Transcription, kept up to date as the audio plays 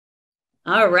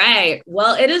All right.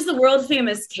 Well, it is the world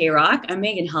famous KROQ. I'm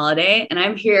Megan Holiday, and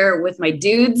I'm here with my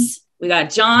dudes. We got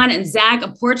John and Zach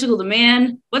of Portugal The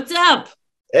Man. What's up?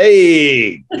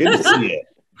 Hey, good to see you.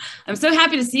 I'm so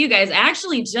happy to see you guys. I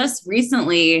actually just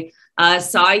recently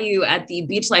saw you at the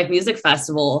Beach Life Music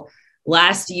Festival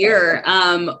last year.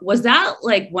 Was that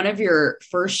like one of your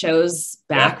first shows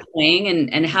back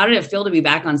playing? And how did it feel to be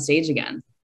back on stage again?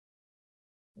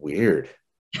 Weird.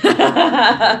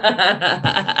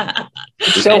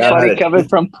 It's so funny coming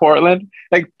from Portland.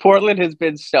 Like Portland has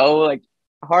been so like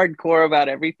hardcore about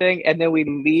everything, and then we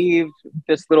leave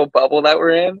this little bubble that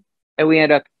we're in, and we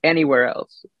end up anywhere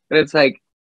else. And it's like,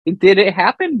 did it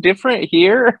happen different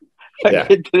here? Like, Yeah.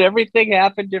 did everything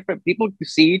happen different? People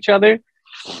see each other.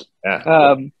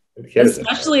 Yeah.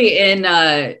 Especially in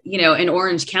in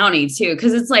Orange County too,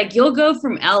 because it's like you'll go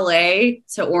from LA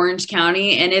to Orange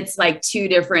County and it's like two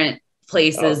different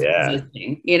places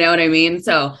existing, you know what I mean?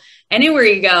 So anywhere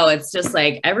you go, it's just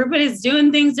like everybody's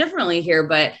doing things differently here.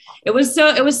 But it was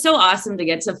so awesome to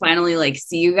get to finally like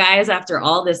see you guys after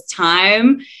all this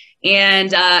time.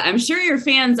 And I'm sure your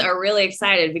fans are really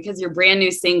excited because your brand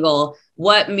new single,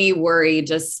 What Me Worry,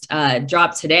 just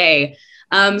dropped today.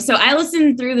 So I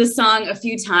listened through the song a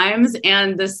few times,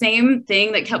 and the same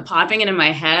thing that kept popping into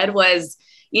my head was,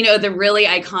 you know, the really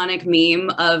iconic meme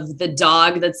of the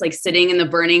dog that's like sitting in the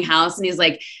burning house and he's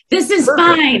like, this is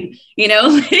fine. You know,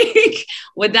 like,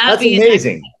 would that That's be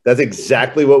amazing? That's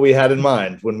exactly what we had in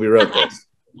mind when we wrote this.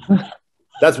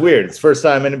 That's weird. It's the first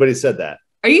time anybody said that.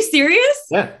 Are you serious?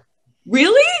 Yeah.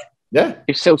 Really? Yeah.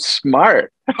 You're so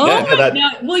smart. Oh Yeah, my God.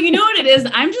 Well, you know what it is?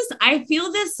 I feel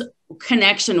this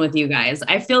connection with you guys.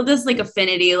 I feel this like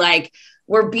affinity, like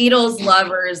we're Beatles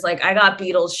lovers. Like I got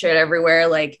Beatles shit everywhere.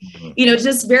 Like, you know,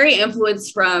 just very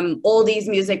influenced from oldies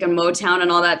music and Motown and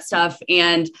all that stuff.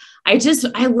 And I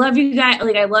love you guys.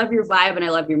 Like I love your vibe and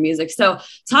I love your music. So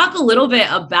talk a little bit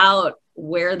about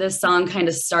where this song kind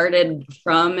of started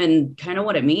from and kind of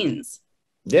what it means.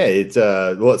 Yeah, it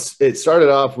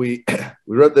started off, we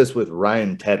wrote this with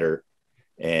Ryan Tedder,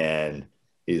 and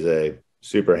he's a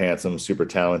super handsome, super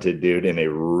talented dude in a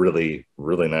really,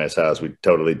 really nice house. We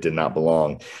totally did not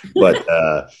belong, but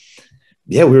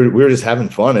yeah, we were just having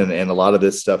fun, and a lot of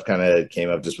this stuff kind of came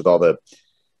up just with all the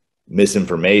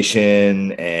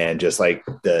misinformation and just like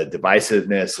the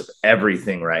divisiveness of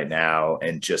everything right now,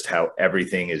 and just how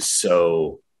everything is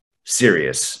so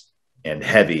serious and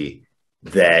heavy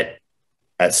that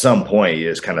at some point you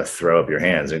just kind of throw up your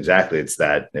hands. Exactly. It's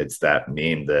that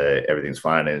meme, the everything's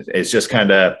fine. And it's just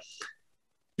kind of,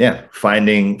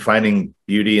 finding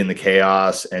beauty in the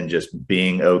chaos and just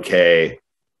being okay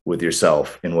with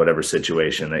yourself in whatever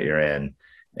situation that you're in.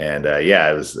 And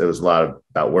it was a lot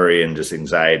about worry and just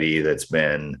anxiety. That's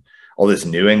been all this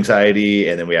new anxiety.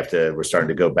 And then we're starting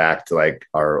to go back to like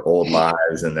our old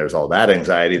lives. And there's all that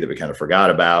anxiety that we kind of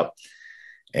forgot about.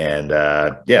 And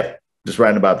just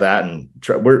writing about that, and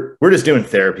we're just doing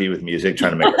therapy with music,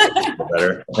 trying to make ourselves feel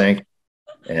better, I think.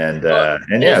 And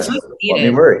so let me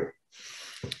worry.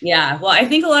 Yeah, well, I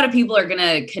think a lot of people are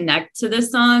gonna connect to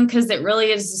this song because it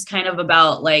really is just kind of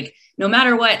about like, no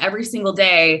matter what, every single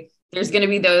day there's gonna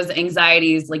be those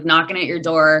anxieties like knocking at your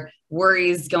door,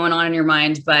 worries going on in your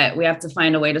mind, but we have to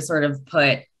find a way to sort of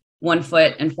put one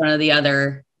foot in front of the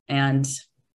other and,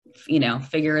 you know,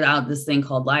 figure out this thing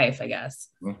called life, I guess.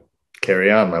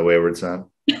 Carry on, my wayward son.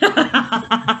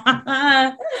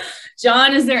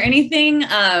 John, is there anything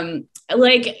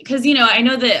like, because, you know, I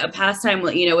know that a pastime,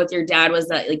 you know, with your dad was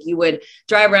that like you would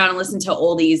drive around and listen to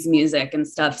oldies music and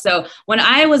stuff. So when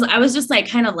I was just like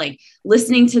kind of like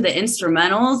listening to the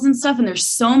instrumentals and stuff, and there's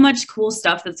so much cool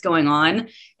stuff that's going on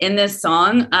in this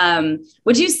song.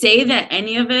 Would you say that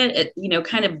any of it, you know,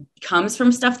 kind of comes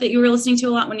from stuff that you were listening to a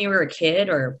lot when you were a kid,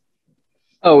 or?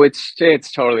 Oh, it's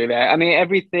totally that. I mean,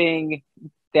 everything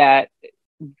that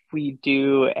we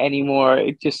do anymore,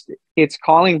 it's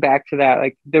calling back to that.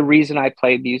 Like the reason I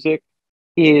play music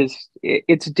is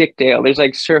it's Dick Dale. There's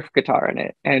like surf guitar in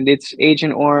it, and it's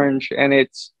Agent Orange, and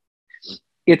it's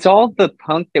all the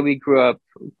punk that we grew up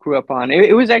on.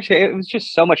 It was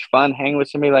just so much fun hanging with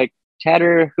somebody like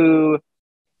Tedder, who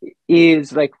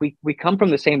is like we come from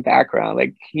the same background.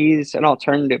 Like he's an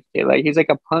alternative kid. Like he's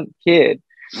like a punk kid.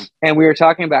 And we were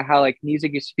talking about how like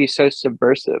music used to be so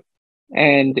subversive.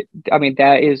 And I mean,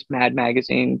 that is Mad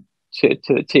Magazine to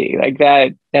the T. Like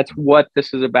that's what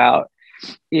this is about.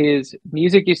 Is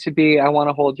music used to be, I want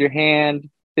to hold your hand,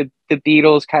 the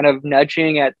Beatles kind of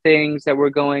nudging at things that were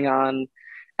going on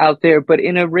out there, but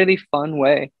in a really fun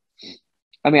way.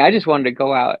 I mean, I just wanted to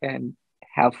go out and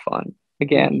have fun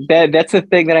again. That's the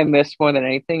thing that I miss more than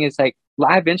anything, is like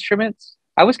live instruments.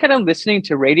 I was kind of listening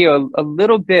to radio a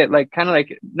little bit, like kind of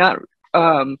like not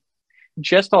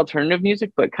just alternative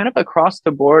music, but kind of across the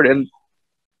board. And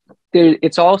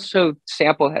it's also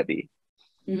sample heavy.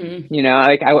 Mm-hmm. You know,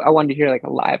 like I wanted to hear like a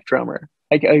live drummer,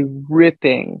 like a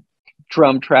ripping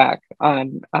drum track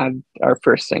on our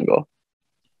first single,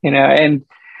 you know, and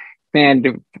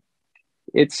man,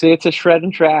 it's a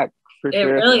shredding track for It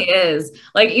sure. really is.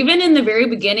 Like even in the very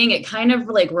beginning, it kind of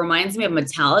like reminds me of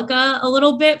Metallica a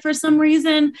little bit for some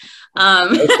reason.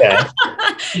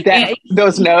 Okay.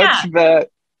 Those notes,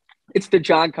 it's the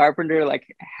John Carpenter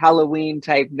like Halloween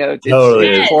type notes.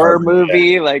 It's horror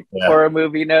movie, like horror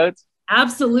movie notes.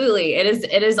 Absolutely.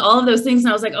 It is all of those things. And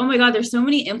I was like, oh my God, there's so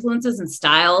many influences and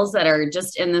styles that are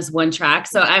just in this one track.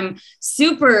 So I'm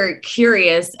super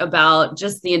curious about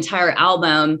just the entire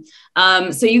album.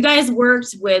 So you guys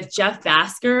worked with Jeff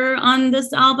Basker on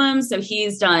this album. So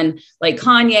he's done like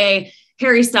Kanye,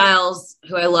 Harry Styles,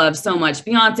 who I love so much,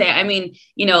 Beyonce. I mean,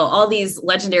 you know, all these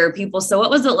legendary people. So what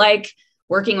was it like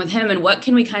working with him, and what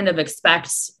can we kind of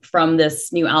expect from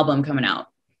this new album coming out?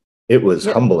 It was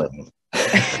humbling.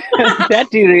 That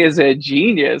dude is a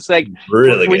genius. Like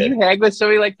really when good. you hang with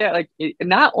somebody like that, like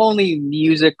not only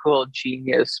musical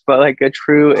genius, but like a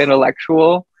true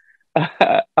intellectual.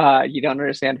 You don't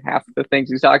understand half the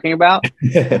things he's talking about,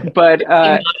 but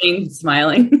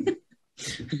smiling.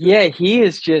 Yeah, he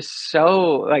is just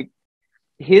so like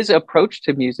his approach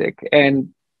to music.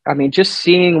 And I mean, just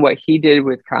seeing what he did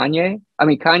with Kanye. I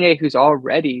mean, Kanye, who's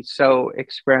already so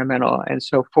experimental and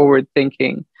so forward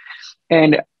thinking.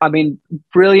 And I mean,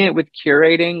 brilliant with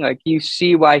curating. Like you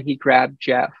see why he grabbed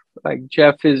Jeff. Like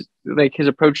Jeff is like his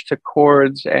approach to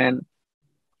chords, and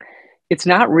it's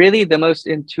not really the most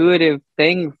intuitive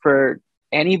thing for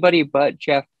anybody but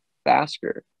Jeff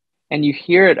Basker. And you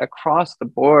hear it across the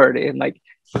board. And like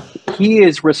he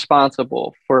is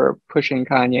responsible for pushing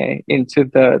Kanye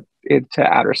into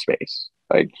outer space.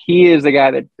 Like he is the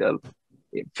guy that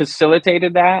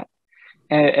facilitated that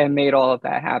and made all of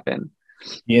that happen.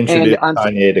 He introduced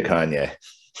Kanye to Kanye.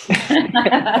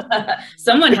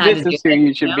 Someone had to do who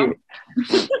you should be.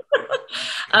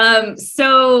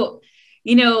 So,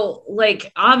 you know,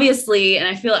 like obviously, and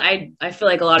I feel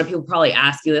like a lot of people probably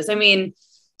ask you this. I mean,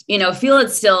 you know, Feel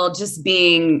It Still just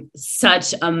being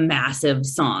such a massive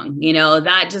song, you know,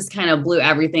 that just kind of blew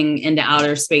everything into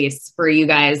outer space for you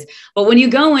guys. But when you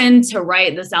go in to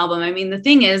write this album, I mean, the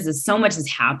thing is so much has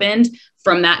happened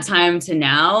from that time to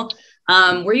now.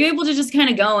 Were you able to just kind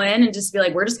of go in and just be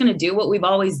like, we're just going to do what we've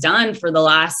always done for the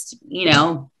last, you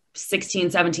know,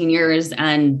 16, 17 years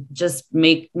and just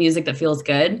make music that feels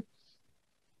good?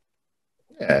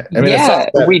 Yeah, I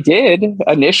mean, we did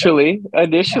initially.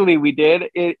 Initially, we did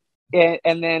it,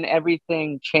 and then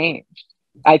everything changed.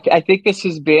 I think this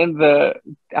has been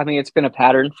it's been a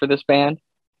pattern for this band.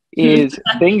 Is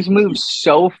things move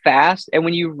so fast, and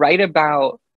when you write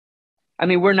about, I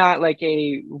mean, we're not like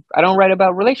I don't write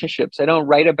about relationships. I don't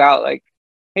write about like,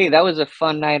 hey, that was a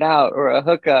fun night out or a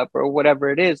hookup or whatever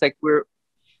it is. Like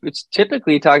it's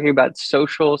typically talking about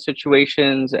social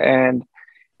situations, and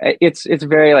it's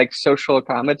very like social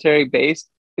commentary based,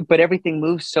 but everything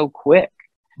moves so quick.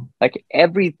 Like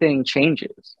everything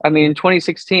changes. I mean, in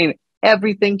 2016,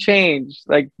 everything changed.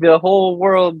 Like the whole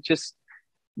world just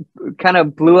kind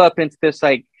of blew up into this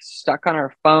like stuck on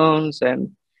our phones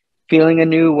and feeling a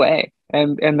new way.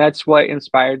 And that's what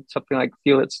inspired something like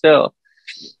Feel It Still.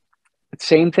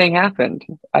 Same thing happened,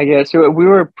 I guess. We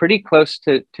were pretty close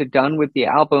to done with the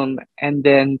album, and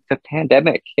then the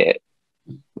pandemic hit.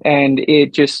 And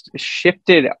it just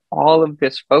shifted all of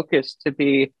this focus to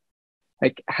be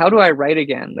like, how do I write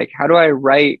again? Like, how do I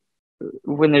write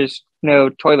when there's no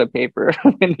toilet paper,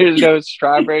 when there's no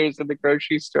strawberries in the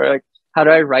grocery store? Like, how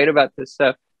do I write about this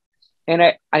stuff? And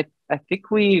I think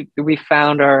we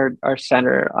found our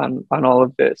center on all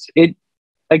of this. It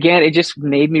just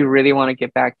made me really want to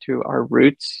get back to our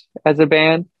roots as a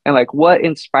band and like what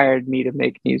inspired me to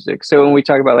make music. So when we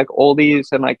talk about like oldies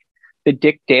and like the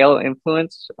Dick Dale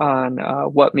influence on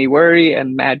What Me Worry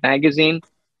and Mad Magazine,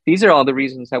 these are all the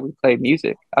reasons that we play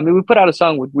music. I mean, we put out a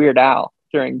song with Weird Al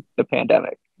during the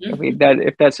pandemic. Mm-hmm. I mean,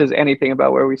 if that says anything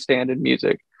about where we stand in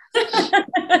music.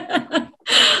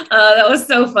 That was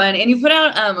so fun. And you put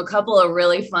out a couple of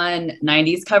really fun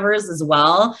 90s covers as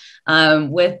well,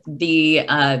 with the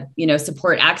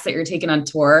support acts that you're taking on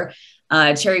tour,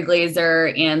 Cherry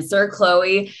Glazer and Sir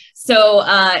Chloe. So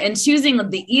in choosing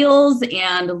the Eels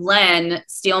and Len,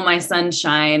 Steal My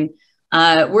Sunshine,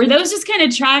 were those just kind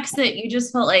of tracks that you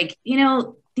just felt like, you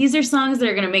know, these are songs that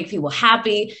are going to make people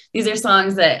happy. These are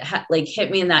songs that like hit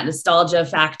me in that nostalgia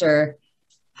factor.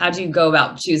 How'd you go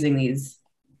about choosing these?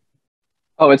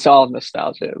 Oh, it's all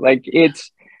nostalgia. Like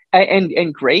it's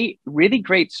and great, really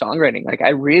great songwriting. Like I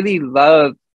really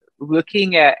love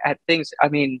looking at things. I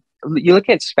mean, you look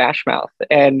at Smash Mouth,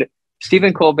 and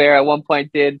Stephen Colbert at one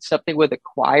point did something with a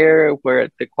choir where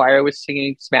the choir was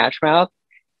singing Smash Mouth,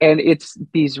 and it's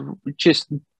these just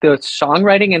the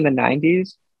songwriting in the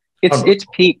 90s. It's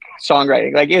peak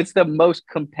songwriting. Like it's the most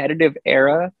competitive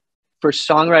era for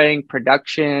songwriting,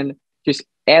 production, just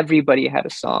everybody had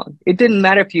a song. It didn't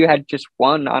matter if you had just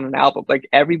one on an album. Like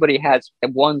everybody has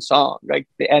one song, like,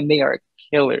 and they are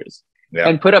killers. Yeah.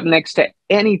 And put up next to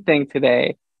anything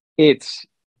today, it's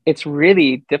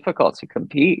really difficult to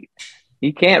compete.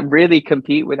 You can't really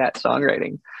compete with that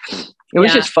songwriting. It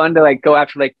was just fun to like go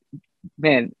after, like,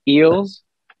 man, Eels,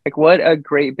 like what a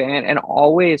great band, and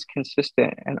always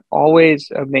consistent and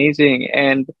always amazing.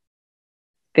 And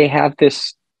they have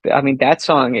this, I mean, that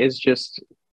song is just,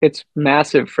 it's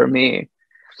massive for me.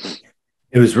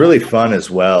 It was really fun as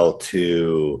well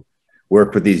to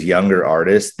work with these younger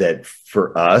artists that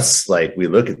for us, like we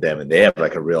look at them and they have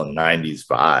like a real 90s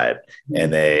vibe.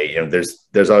 And they, you know,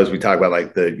 there's always, we talk about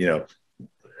like the, you know,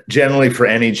 generally for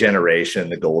any generation,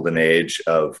 the golden age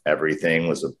of everything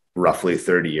was roughly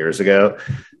 30 years ago.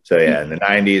 So yeah, in the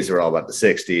 90s, we're all about the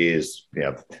 60s, you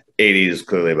know, 80s,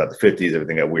 clearly about the 50s,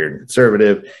 everything got weird and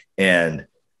conservative. And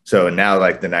so now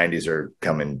like the 90s are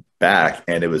coming back,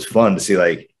 and it was fun to see,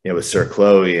 like, you know, with Sir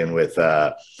Chloe and with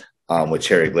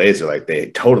Cherry Glazer, like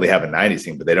they totally have a 90s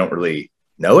thing, but they don't really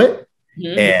know it.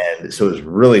 Mm-hmm. And so it was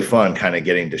really fun kind of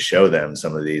getting to show them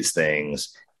some of these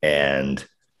things, and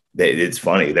it's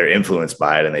funny, they're influenced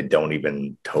by it and they don't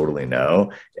even totally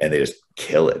know, and they just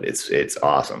kill it. It's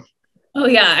awesome. Oh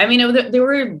yeah. I mean, they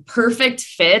were perfect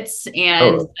fits,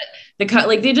 and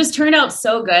like they just turned out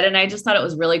so good. And I just thought it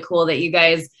was really cool that you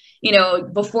guys, you know,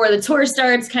 before the tour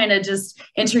starts, kind of just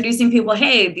introducing people,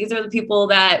 hey, these are the people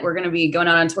that we're going to be going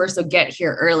out on tour, so get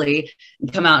here early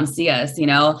and come out and see us, you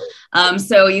know.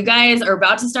 So you guys are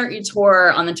about to start your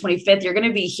tour on the 25th. You're going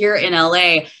to be here in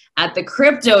LA at the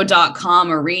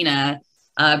Crypto.com Arena,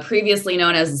 previously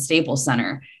known as the Staples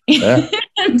Center. Yeah.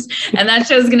 and that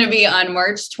show is going to be on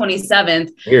March 27th.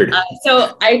 Weird.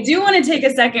 So I do want to take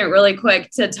a second really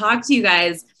quick to talk to you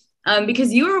guys,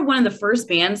 because you were one of the first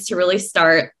bands to really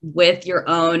start with your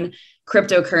own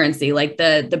cryptocurrency, like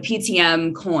the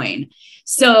PTM coin.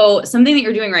 So something that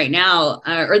you're doing right now,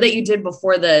 or that you did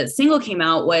before the single came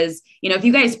out, was, you know, if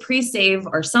you guys pre-save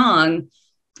our song,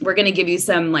 we're going to give you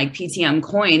some like PTM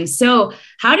coins. So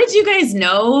how did you guys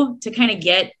know to kind of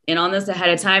get in on this ahead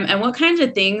of time? And what kinds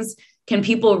of things can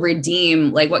people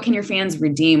redeem? Like what can your fans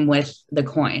redeem with the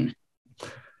coin?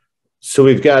 So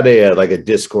we've got a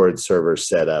Discord server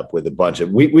set up with a bunch of,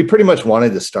 we pretty much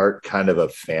wanted to start kind of a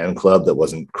fan club that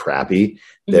wasn't crappy.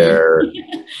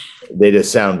 They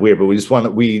just sound weird, but we just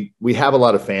want we have a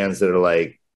lot of fans that are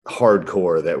like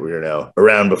hardcore, that we're, you know,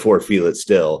 around before Feel It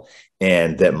Still,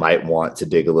 and that might want to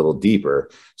dig a little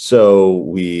deeper. So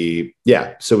we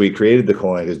created the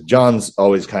coin because John's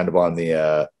always kind of on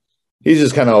the, he's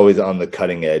just kind of always on the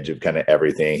cutting edge of kind of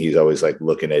everything. He's always like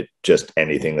looking at just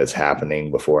anything that's happening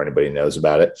before anybody knows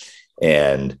about it.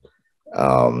 And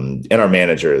our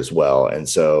manager as well. And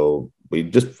so we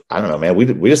just, I don't know, man,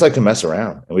 we just like to mess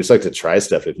around, and we just like to try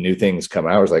stuff. If new things come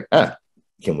out, it's like,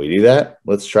 can we do that?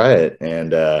 Let's try it.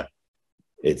 And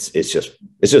it's just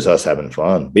us having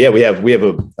fun. But yeah, we have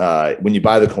when you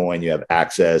buy the coin, you have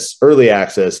early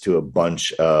access to a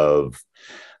bunch of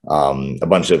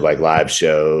like live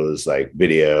shows, like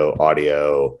video,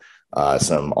 audio,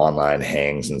 some online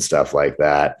hangs and stuff like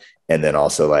that. And then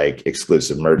also like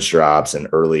exclusive merch drops and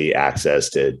early access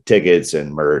to tickets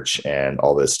and merch and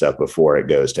all this stuff before it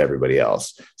goes to everybody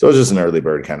else. So it was just an early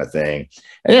bird kind of thing.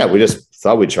 And yeah, we just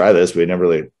thought we'd try this. We'd never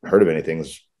really heard of anything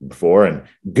before, and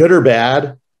good or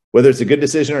bad, whether it's a good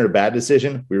decision or a bad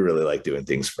decision, we really like doing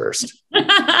things first.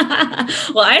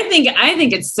 Well, I think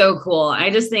it's so cool.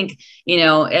 I just think, you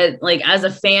know, like as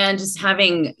a fan, just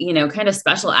having, you know, kind of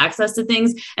special access to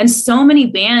things, and so many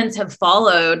bands have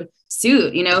followed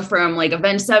suit, you know, from like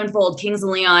Avenged Sevenfold, Kings of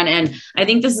Leon. And I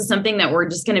think this is something that we're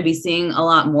just going to be seeing a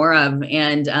lot more of.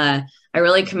 And I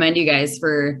really commend you guys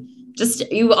for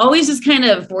you always just kind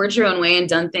of forged your own way and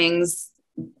done things,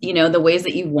 you know, the ways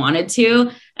that you wanted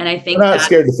to. And I think we're not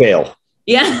scared to fail.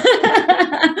 Yeah.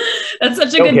 That's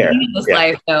such a good thing in this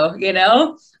life though, you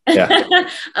know? Yeah.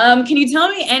 Can you tell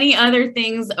me any other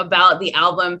things about the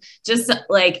album? Just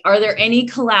like, are there any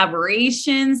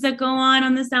collaborations that go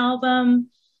on this album?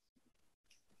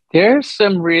 There's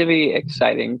some really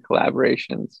exciting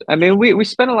collaborations. I mean, we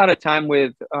spent a lot of time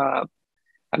with,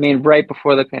 right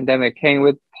before the pandemic, hanging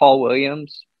with Paul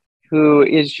Williams, who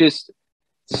is just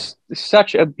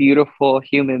such a beautiful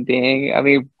human being. I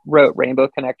mean, wrote Rainbow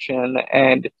Connection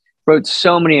and wrote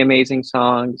so many amazing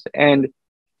songs. And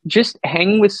just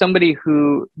hanging with somebody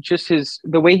who just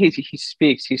the way he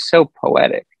speaks, he's so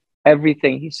poetic.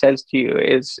 Everything he says to you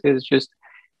is just,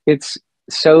 it's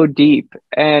so deep.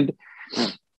 And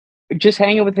just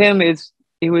hanging with him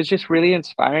it was just really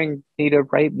inspiring me to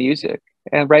write music,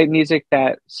 and write music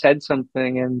that said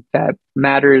something and that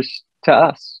matters to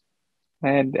us.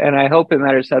 And I hope it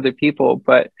matters to other people.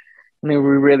 But I mean,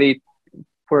 we really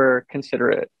were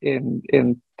considerate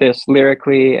in this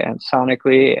lyrically and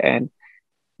sonically, and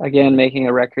again, making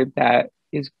a record that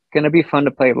is going to be fun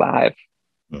to play live.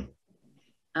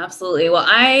 Absolutely. Well,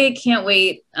 I can't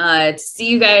wait to see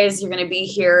you guys. You're going to be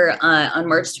here on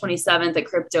March 27th at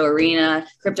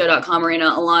crypto.com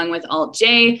arena, along with Alt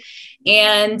J.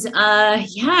 And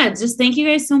yeah, just thank you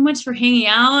guys so much for hanging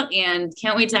out, and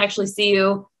can't wait to actually see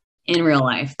you in real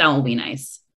life. That will be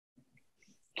nice.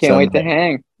 Can't wait to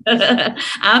hang.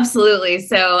 Absolutely.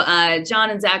 So John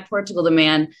and Zach, Portugal The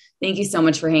Man, thank you so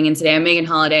much for hanging today. I'm Megan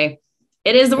Holiday.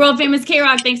 It is the world famous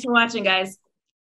KROQ. Thanks for watching, guys.